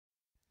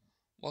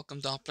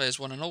Welcome Dart Players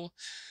one and all.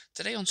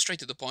 Today on Straight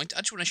to the Point, I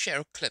just want to share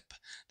a clip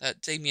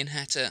that Damon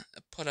Heta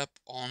put up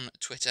on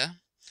Twitter.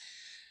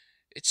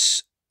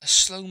 It's a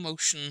slow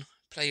motion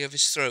play of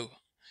his throw.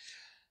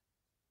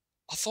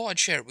 I thought I'd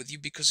share it with you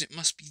because it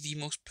must be the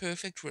most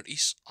perfect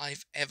release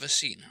I've ever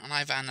seen, and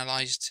I've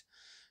analysed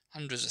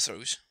hundreds of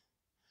throws.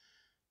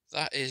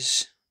 That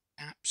is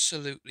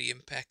absolutely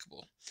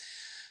impeccable.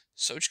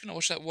 So I'm just going to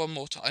watch that one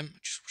more time.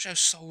 Just watch how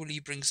slowly he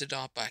brings the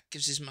dart back,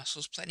 gives his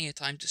muscles plenty of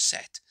time to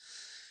set,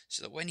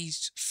 so that when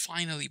he's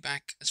finally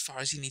back as far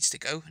as he needs to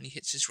go and he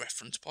hits his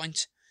reference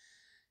point,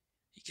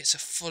 he gets a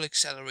full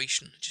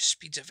acceleration, just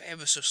speeds up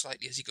ever so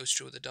slightly as he goes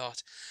through the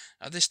dart.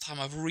 Now this time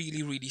I've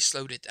really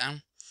slowed it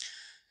down,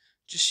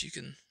 just so you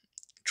can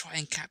try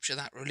and capture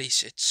that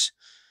release. It's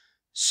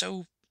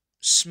so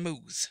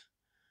smooth,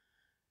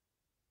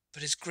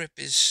 but his grip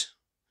is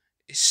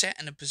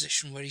set in a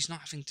position where he's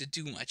not having to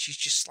do much. He's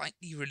just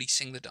slightly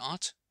releasing the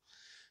dart,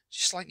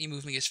 just slightly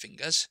moving his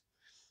fingers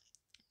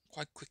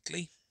quite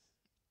quickly,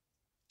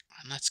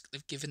 and that's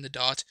giving the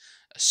dart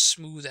a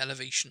smooth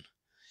elevation.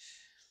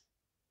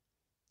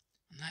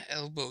 And that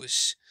elbow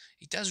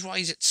he does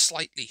rise it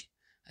slightly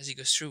as he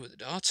goes through with the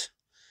dart.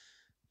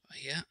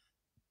 But yeah,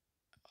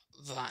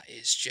 that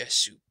is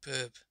just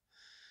superb.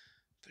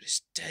 But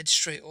it's dead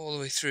straight all the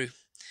way through.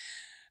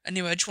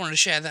 Anyway, I just wanted to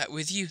share that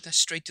with you. That's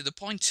straight to the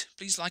point.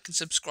 Please like and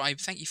subscribe.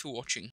 Thank you for watching.